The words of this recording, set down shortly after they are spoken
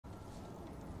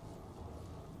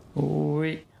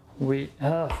we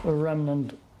have a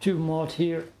Remnant II mod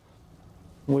here,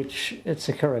 which it's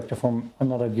a character from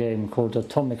another game called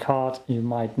Atomic Heart. You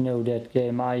might know that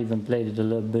game. I even played it a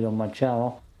little bit on my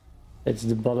channel. It's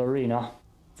the Ballerina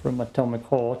from Atomic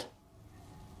Heart,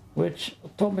 which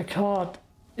Atomic Heart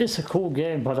is a cool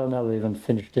game, but I never even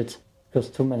finished it because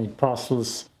too many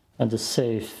puzzles and the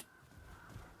save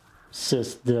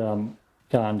system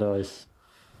kinda is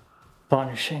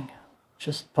punishing,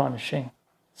 just punishing,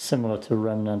 similar to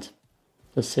Remnant,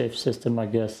 the save system I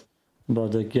guess,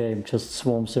 but the game just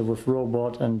swarms it with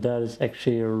robot, and that is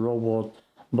actually a robot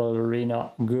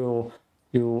ballerina girl.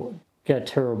 You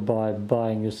get her by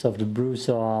buying yourself the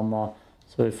bruiser armor.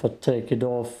 So if I take it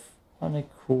off,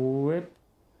 unequip,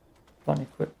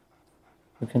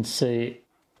 you can see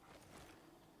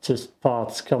just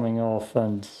parts coming off,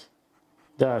 and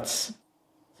that's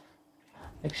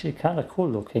actually kind of cool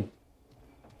looking.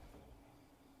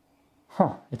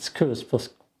 Huh, it's cursed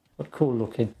but cool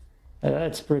looking.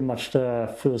 It's pretty much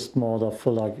the first mod I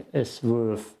feel like is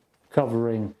worth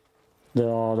covering. There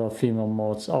are other female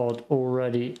mods out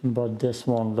already, but this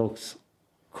one looks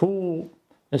cool.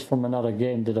 It's from another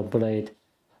game that I played,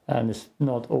 and it's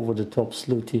not over the top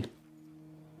slutty.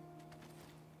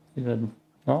 Even,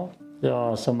 no? There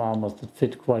are some armors that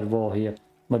fit quite well here,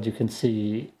 but you can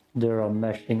see there are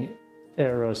meshing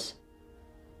errors.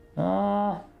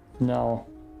 No.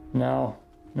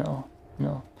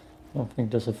 I don't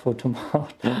think there's a photo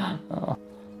mode.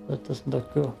 That doesn't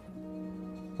look good.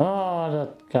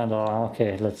 That kinda,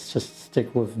 okay, let's just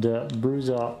stick with the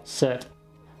bruiser set,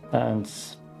 and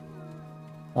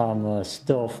I'm a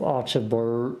stealth archer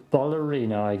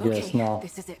ballerina, I guess. Okay, now.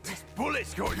 This is it. This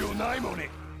bullet's got your name on it.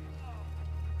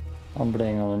 I'm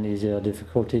playing on an easier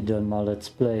difficulty than my Let's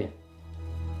Play,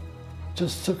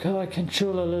 just so I can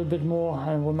chill a little bit more,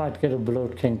 and we might get a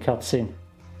Blood King cutscene.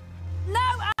 No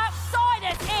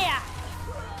outsiders here!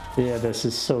 Yeah, this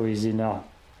is so easy now.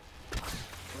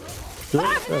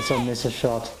 Look, that's a miss a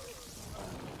shot.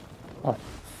 I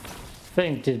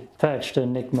think it patched the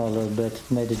Enigma a little bit,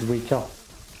 made it weaker.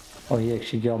 Oh, he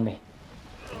actually got me.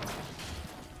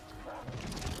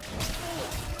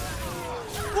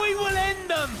 We will end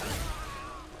them!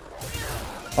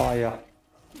 Oh yeah.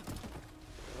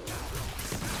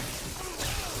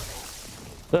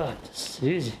 That's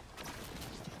easy.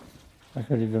 I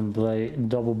could even play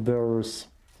double barrels.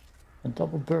 A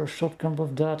double barrel shotgun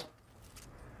with that.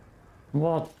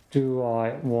 What do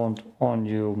I want on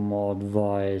you, mod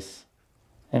wise?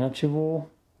 Energy wall?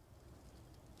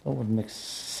 That would make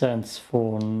sense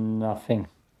for nothing.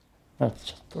 Let's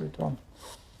just put it on.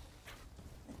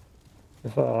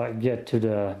 If I get to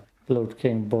the Blood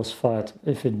King boss fight,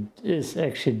 if it is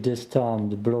actually this time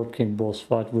the Blood King boss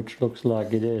fight, which looks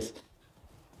like it is,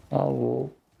 I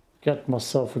will get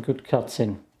myself a good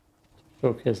cutscene to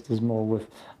showcase this more with,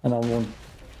 and I won't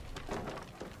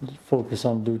focus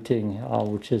on looting. I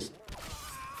will just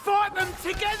fight them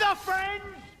together, friend!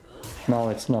 No,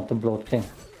 it's not the Blood King.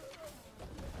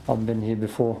 I've been here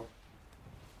before.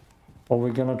 But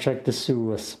we're gonna check the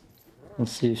sewers and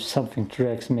see if something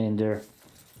drags me in there.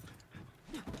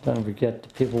 Then we get the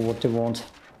people what they want.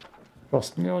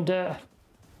 Trust me on that.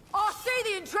 I see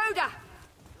the intruder!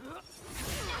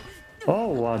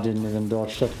 Oh, I didn't even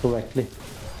dodge that correctly.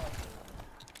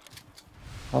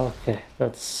 Okay,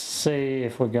 let's see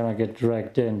if we're gonna get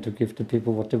dragged in to give the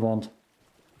people what they want.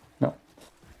 No,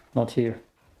 not here.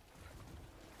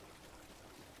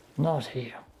 Not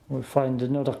here. We'll find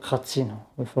another cutscene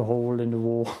with a hole in the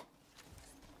wall.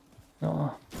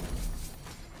 Oh,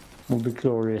 will be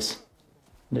glorious.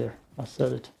 There, I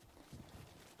said it.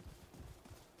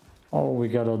 Oh, we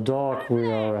got a dog,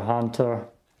 we are a hunter.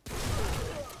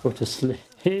 Go to sleep.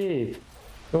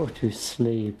 Go to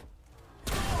sleep.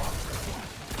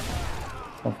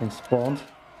 Something spawned.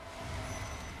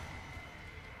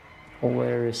 Oh,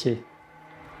 where is he?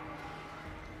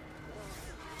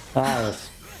 Ah, yes.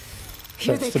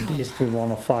 That's the beast we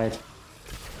want to fight.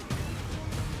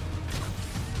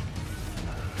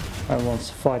 I wants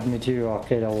to fight me too.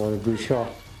 Okay, that was a good shot.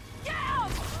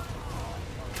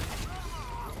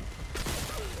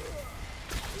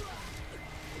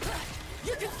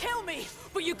 You can kill me,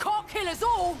 but you can't kill us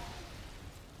all!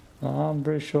 I'm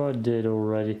pretty sure I did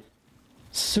already.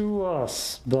 Sue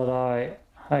us, but I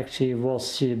actually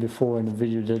was here before in a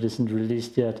video that isn't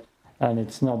released yet, and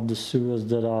it's not the sewers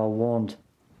that I want.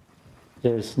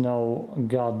 There's no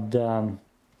goddamn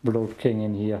Blood King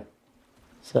in here.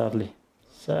 Sadly.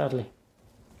 So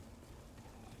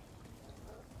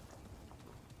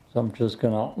I'm just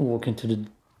gonna walk into the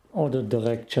other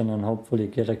direction and hopefully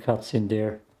get a cutscene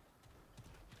there.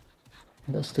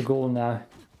 That's the goal now.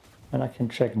 And I can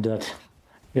check that.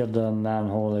 Get the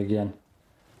manhole again.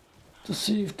 To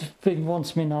see if the thing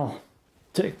wants me now.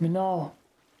 Take me now.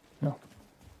 No.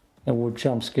 It would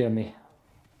jump scare me.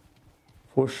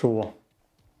 For sure.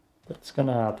 That's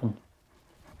gonna happen.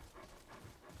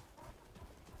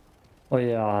 Oh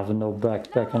yeah, I have no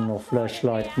backpack and no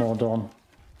flashlight mod on.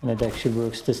 And it actually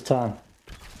works this time.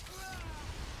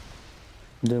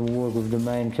 Didn't work with the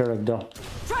main character.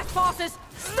 Trespassers,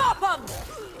 stop them!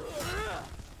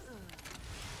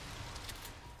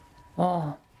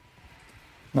 Ah.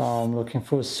 Now I'm looking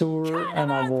for a sewer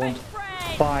and I won't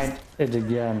find it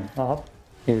again. Ah,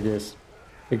 here it is.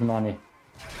 Big money.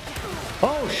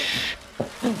 Oh shh!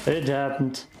 It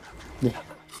happened.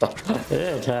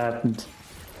 It happened.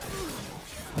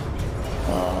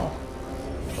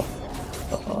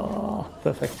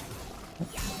 Perfect.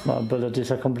 My abilities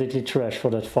are completely trash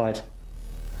for that fight.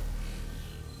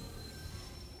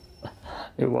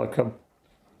 You're welcome.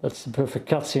 That's the perfect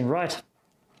cutscene, right?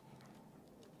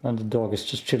 And the dog is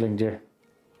just chilling there.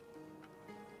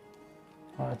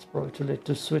 It's probably too late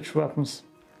to switch weapons.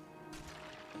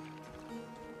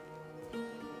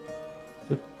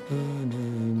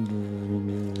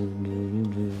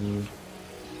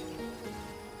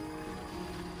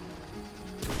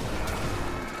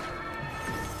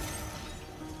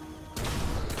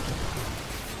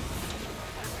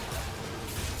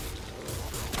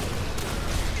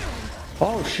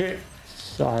 Oh shit!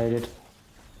 I hate it.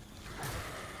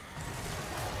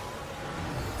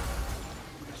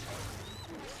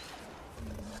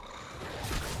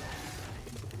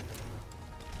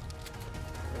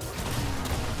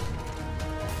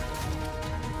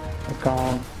 You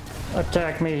can't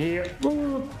attack me here.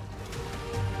 Ooh.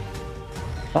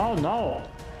 Oh no!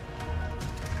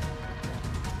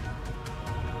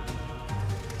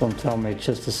 Don't tell me it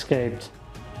just escaped.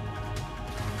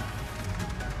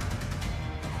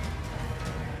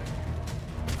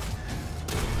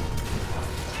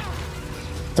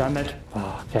 Damn it.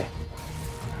 Oh, okay.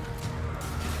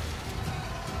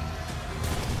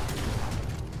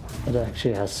 It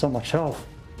actually has so much health.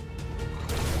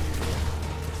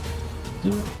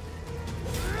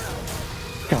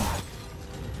 God.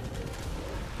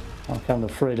 I'm kind of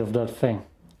afraid of that thing.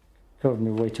 Killed me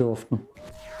way too often.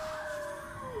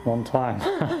 One time.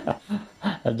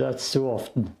 And that's too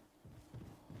often.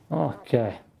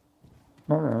 Okay.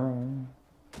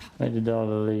 Made it out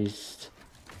at least.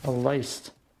 At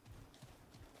least.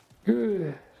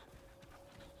 Good.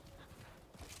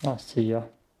 I see ya.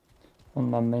 On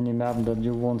my mini map that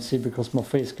you won't see because my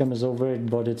face cam is over it,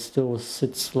 but it still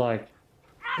sits like...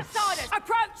 Outsiders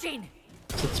approaching!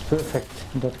 It's perfect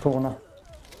in that corner.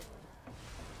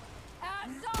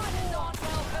 Outsiders aren't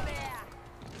welcome here!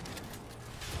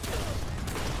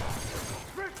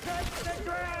 Protect the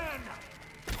ground!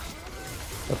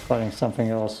 They're fighting something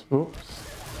else. Oops.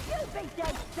 You'll be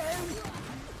dead soon!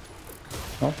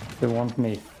 Oh, they want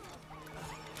me.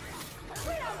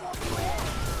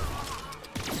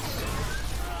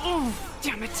 Oh,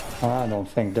 damn it! I don't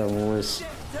think that was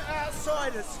To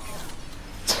outsiders!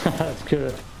 that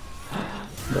good.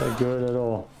 Not good at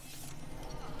all.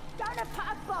 Gonna put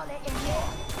a bullet in you!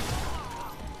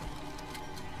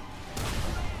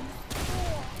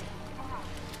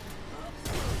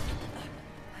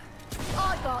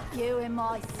 I got you in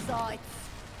my sights.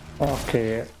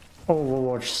 Okay,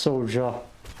 Overwatch soldier.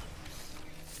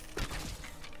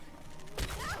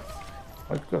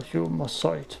 I got you in my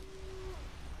sight.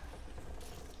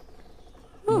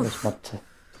 There's my tech.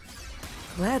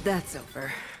 Glad that's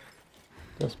over.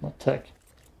 There's my tech.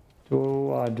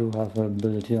 Oh, I do have an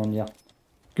ability on ya.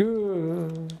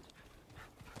 Good.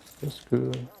 That's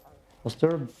good. Was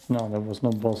there? No, there was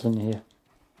no boss in here.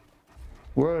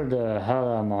 Where the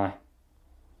hell am I?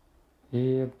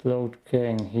 Here, Bloat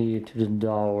King, here to the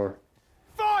tower.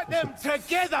 Fight them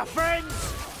together, friends!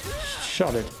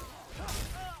 Shut it.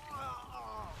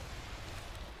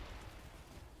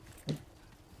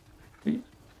 We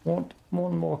want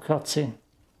one more cutscene.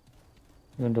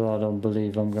 Even though I don't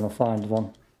believe I'm gonna find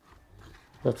one.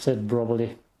 That's it,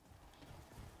 probably.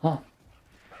 Huh?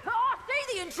 Oh, I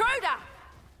see the intruder!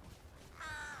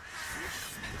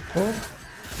 Oh.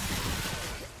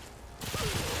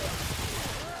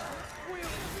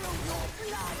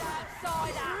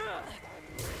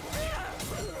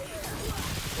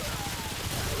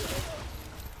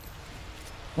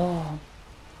 Oh.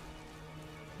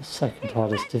 The second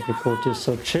hardest difficulty is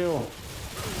so chill.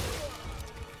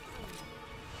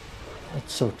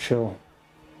 It's so chill.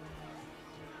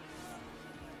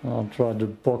 I tried to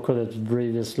buckle it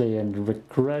previously and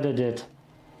regretted it.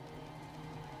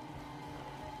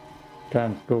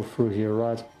 Can't go through here,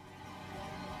 right?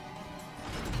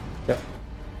 Yeah.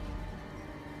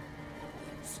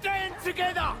 Stand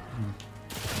together!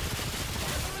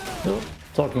 Oh,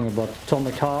 talking about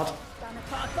atomic heart.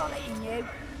 Got it in you.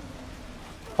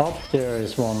 Up there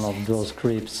is one of those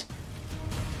creeps.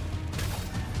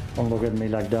 Don't look at me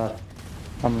like that.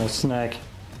 I'm no snack.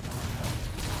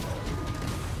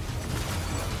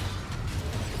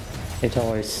 It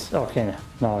always... Okay,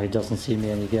 no, he doesn't see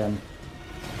me again.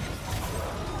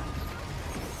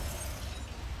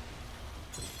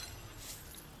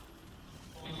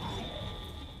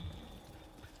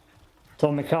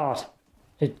 Atomic Heart.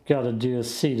 It got a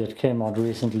DLC that came out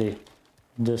recently.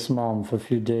 This month, a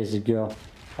few days ago.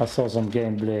 I saw some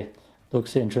gameplay.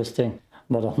 Looks interesting.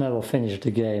 But I've never finished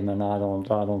the game, and I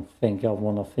don't think I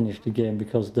want to finish the game,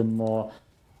 because the more...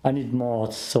 I need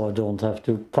mods so I don't have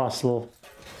to puzzle.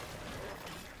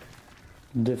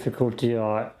 Difficulty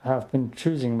I have been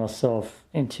choosing myself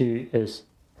into is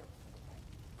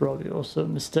probably also a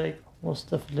mistake. Was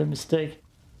definitely a mistake.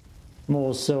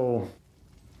 More so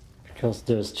because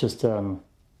there's just an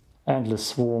endless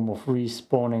swarm of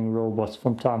respawning robots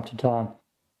from time to time,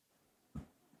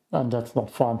 and that's not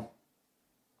fun.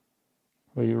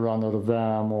 Where you run out of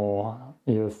ammo or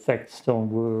your effects don't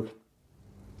work.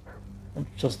 And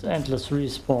just endless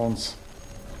respawns.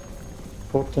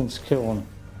 Potence killing.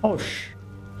 Oh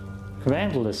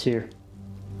Quandle is here.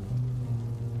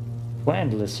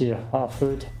 Quandle is here. I've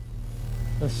heard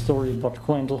a story about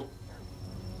Quandle.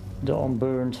 The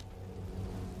unburned.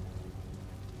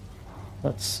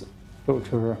 Let's go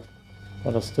to her.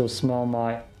 But I still smell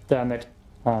my... Damn it.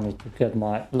 I need to get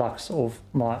my lux off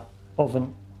my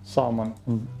oven. Salmon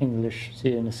in English. See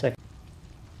you in a second.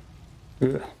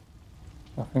 Ugh.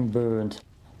 Nothing burned.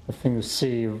 The thing you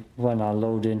see when I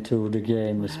load into the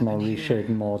game is my reshape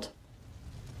mod.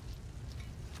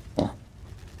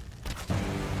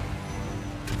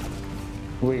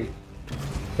 We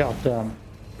goddamn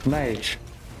mage.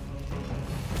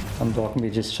 And dog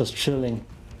meat is just chilling.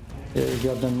 Yeah, you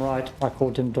got them right. I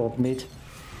called him dog meat.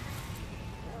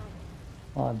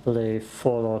 I believe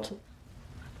Fallout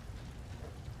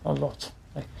a lot,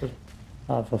 actually.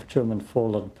 I have a German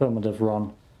Fallout permadeath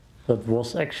run that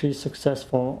was actually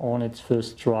successful on its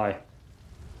first try.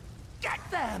 Get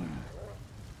them!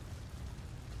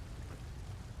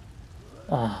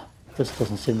 Ah, this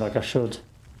doesn't seem like I should.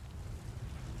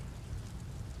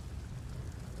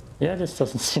 Yeah, this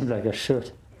doesn't seem like I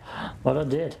should. But I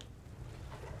did.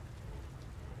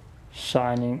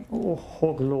 Shining. Oh,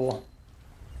 Hoglaw.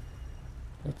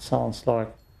 It sounds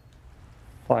like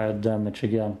fire damage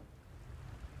again.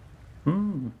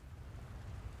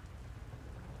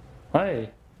 Hey.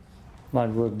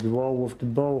 Might work well with the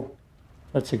bow.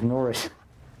 Let's ignore it.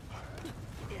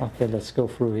 Okay, let's go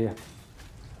through here.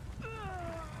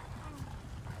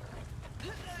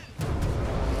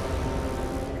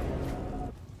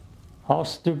 How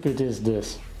stupid is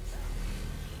this?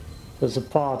 There's a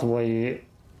part where you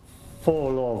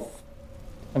fall off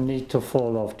and need to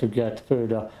fall off to get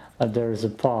further, and there is a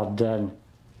part then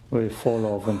where you fall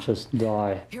off and just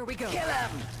die. Here we go. Kill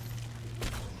him!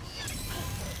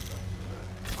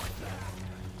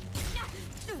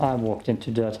 I walked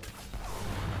into that.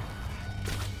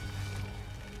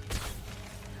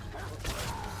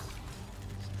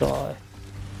 Die.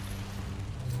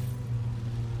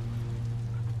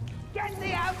 Get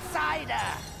the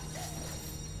outsider!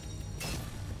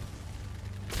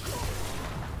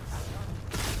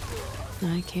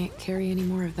 I can't carry any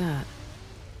more of that.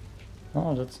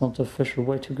 Oh, that's not the official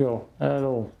way to go at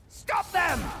all. Stop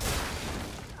them!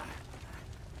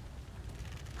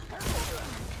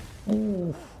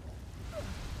 Ooh.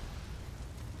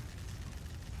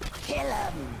 Kill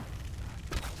him!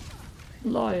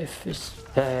 Life is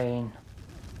pain.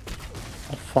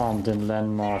 I found in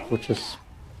Landmark, which is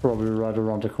probably right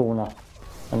around the corner.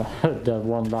 And I heard that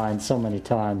one line so many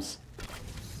times.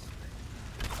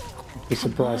 It's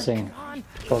surprising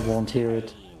if I won't hear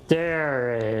it.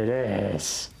 There it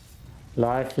is.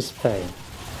 Life is pain.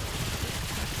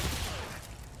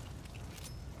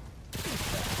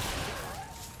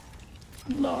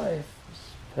 Life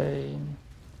is pain.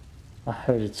 I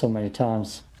heard it so many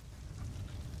times.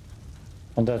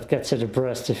 And that gets you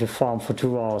depressed if you farm for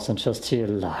 2 hours and just hear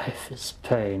life is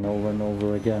pain over and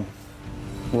over again.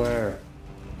 Where?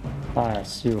 I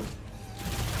ask you.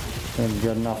 You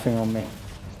got nothing on me.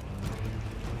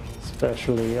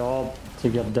 Especially to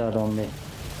get that on me.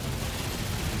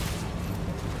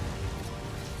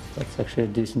 That's actually a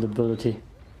decent ability.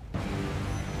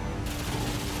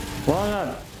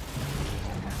 Well,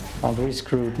 aren't we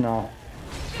screwed now?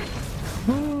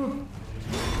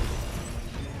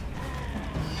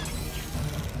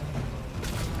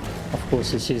 Of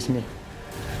course he sees me.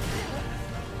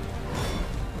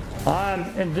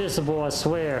 I'm invisible, I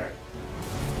swear.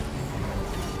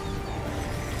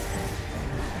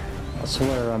 I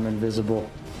swear I'm invisible.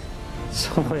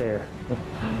 Swear.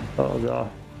 Oh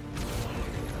god.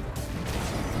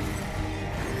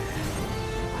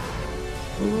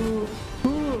 Ooh,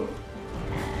 ooh.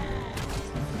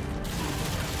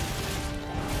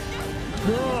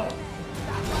 Ah.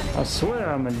 I swear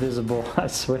I'm invisible. I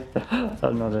swear.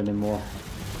 Oh, not anymore.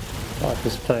 Life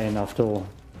is pain after all.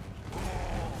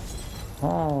 Oh,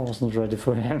 I wasn't ready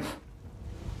for him.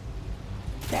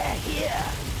 They're here.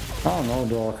 Oh no,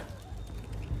 dog.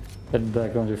 Get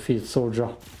back on your feet, soldier.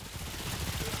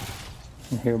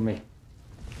 And heal me.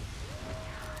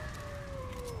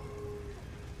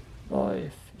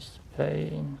 Life is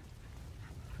pain.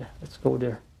 Yeah, let's go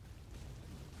there.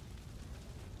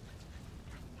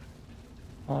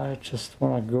 I just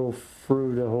want to go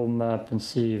through the whole map and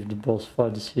see if the boss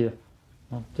fight is here.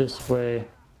 Not this way.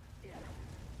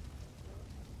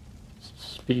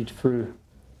 Speed through.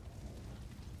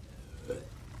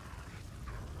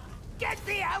 Get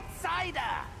the outsider.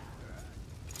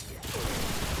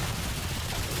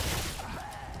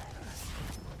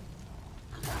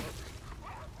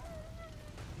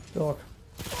 Dog.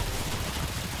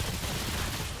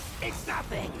 It's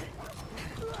nothing.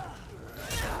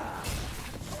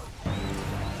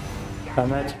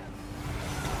 Damn it.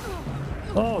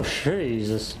 Oh,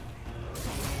 Jesus.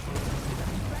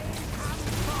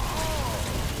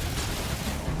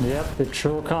 Yep, it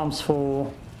sure comes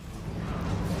full.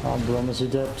 I promise you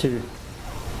that too.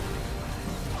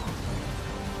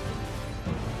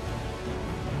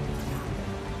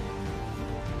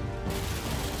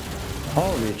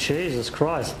 Holy Jesus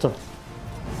Christ.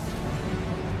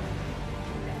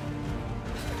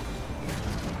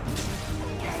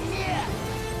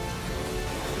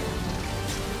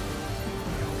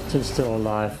 He's still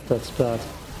alive, that's bad.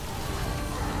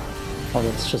 Oh,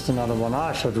 that's just another one.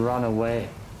 I should run away,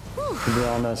 to be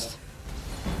honest.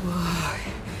 Whoa.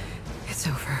 It's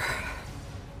over.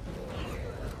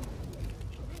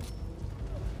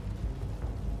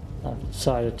 I've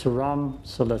decided to run,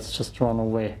 so let's just run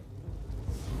away.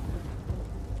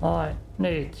 I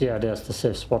need... yeah, there's the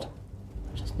safe spot.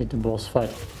 I just need the boss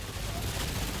fight.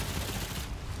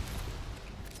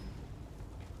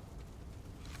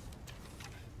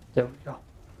 There we go.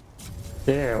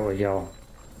 There we go.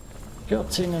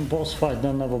 Cutscene and boss fight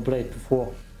I never played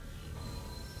before.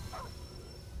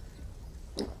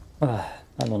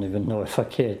 I don't even know if I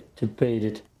care to beat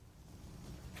it.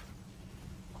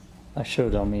 I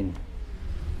should, I mean.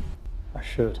 I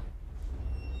should.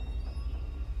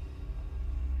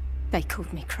 They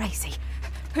called me crazy.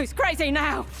 Who's crazy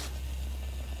now?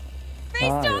 Feast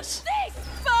on Nice. this,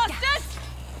 bastards!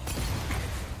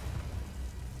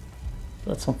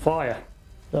 That's on fire.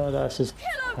 Oh, that's just Kill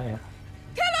 'em! fire.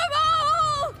 Kill them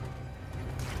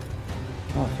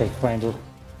all! Okay, Crandall.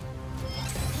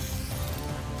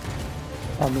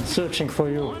 I've been searching for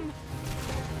you.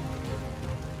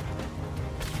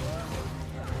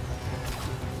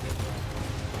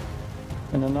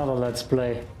 In another Let's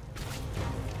Play.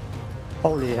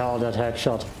 Holy hell, that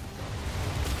headshot.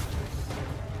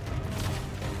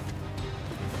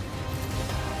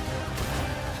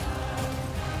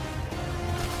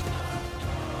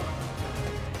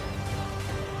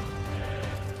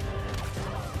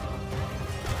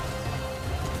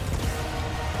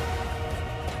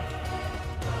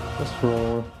 Just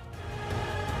roll.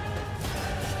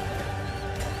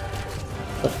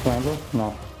 That Crandall?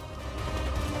 No.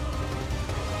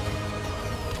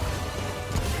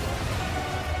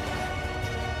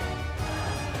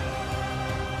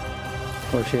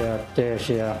 Where's she at? There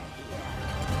she at.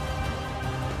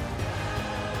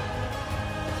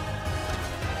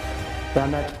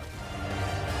 Damn it.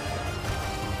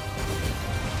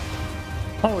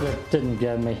 Oh, that didn't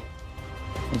get me.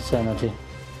 Insanity.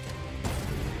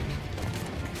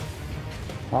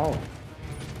 Oh.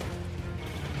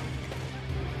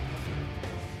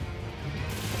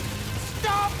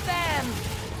 Stop them!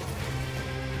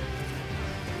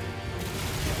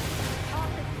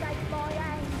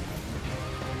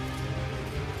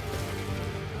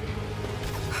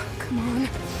 Come on.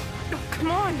 Oh,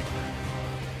 come on!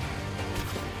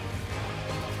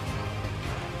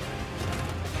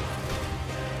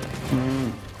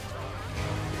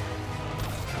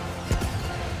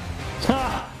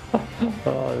 Ha!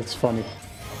 Oh, that's funny.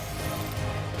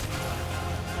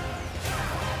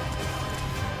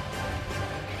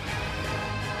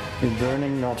 You're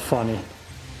burning, not funny.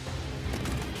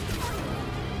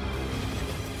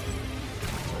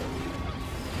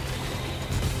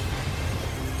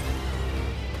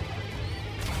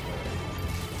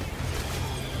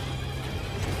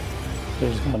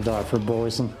 He's gonna die for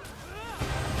poison.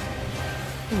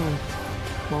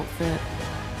 Won't fit.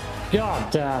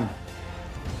 God damn.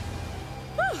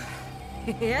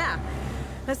 Yeah,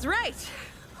 that's right.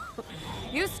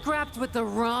 You scrapped with the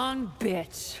wrong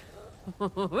bitch.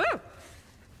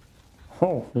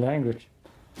 Oh, language.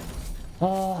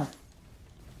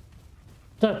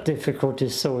 That difficulty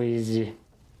is so easy.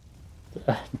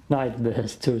 Nightmare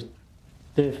is too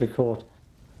difficult.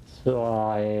 So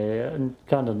I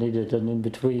kind of needed an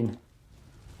in-between.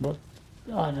 But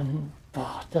I don't...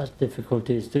 Oh, that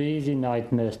difficulty is too easy,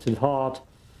 nightmare is too hard.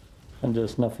 And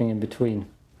there's nothing in between.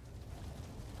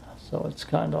 So it's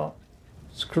kind of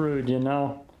screwed, you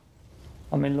know.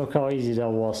 I mean, look how easy that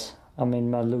was. I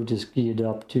mean, my loot is geared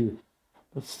up too.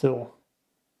 But still.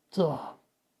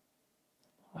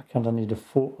 I kind of need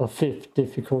a fifth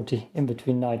difficulty in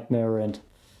between nightmare and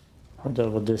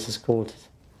whatever this is called.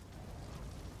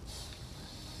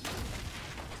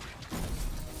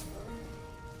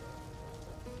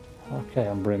 Okay,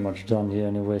 I'm pretty much done here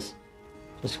anyways.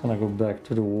 Just gonna go back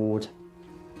to the ward.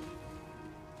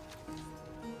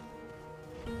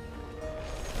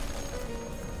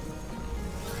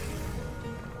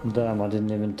 Damn, I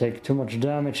didn't even take too much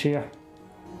damage here.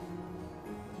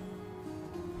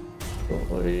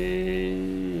 So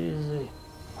easy.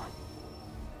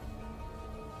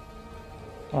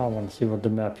 I want to see what the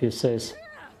map here says.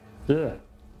 The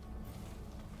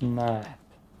map.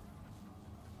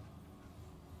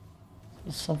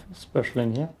 There's something special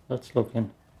in here. Let's look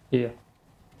in here.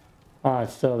 Ah,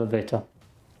 it's the elevator.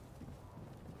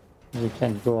 We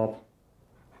can't go up.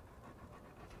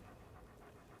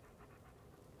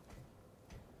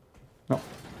 No.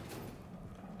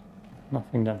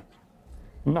 Nothing then.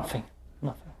 Nothing.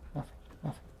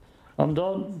 I'm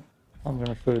done. I'm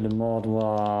gonna show you the mod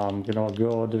while I'm gonna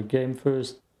go to the game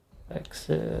first.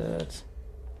 Exit.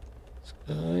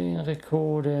 Screen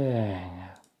recording.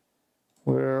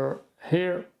 We're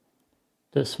here.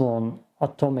 This one,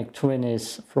 Atomic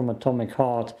Twinnies from Atomic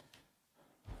Heart,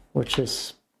 which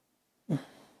is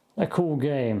a cool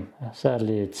game.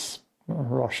 Sadly, it's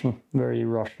Russian, very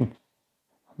Russian.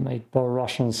 Made by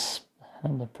Russians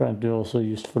and apparently also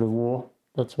used for the war.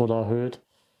 That's what I heard.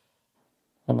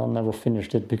 And I never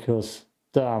finished it because,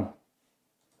 damn,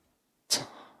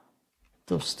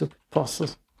 those stupid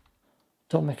puzzles.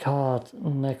 Atomic Heart,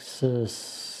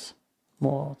 Nexus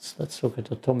mods. Let's look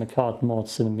at Atomic Heart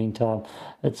mods in the meantime.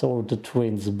 It's all the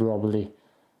twins probably.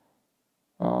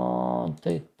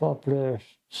 Date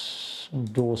published,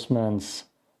 endorsements.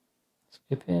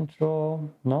 Skip intro.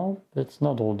 No, it's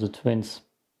not all the twins.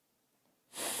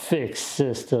 Fix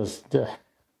sisters.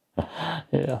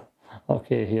 Yeah.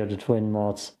 Okay, here are the twin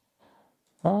mods.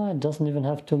 It doesn't even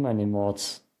have too many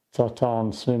mods.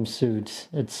 Tartan swimsuit.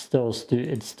 It's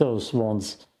those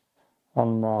ones.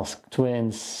 Unmasked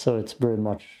twins. So it's very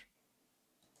much.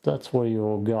 That's what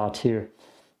you got here.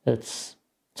 It's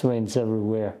twins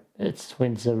everywhere. It's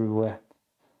twins everywhere.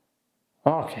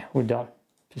 Okay, we're done.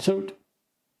 Peace out.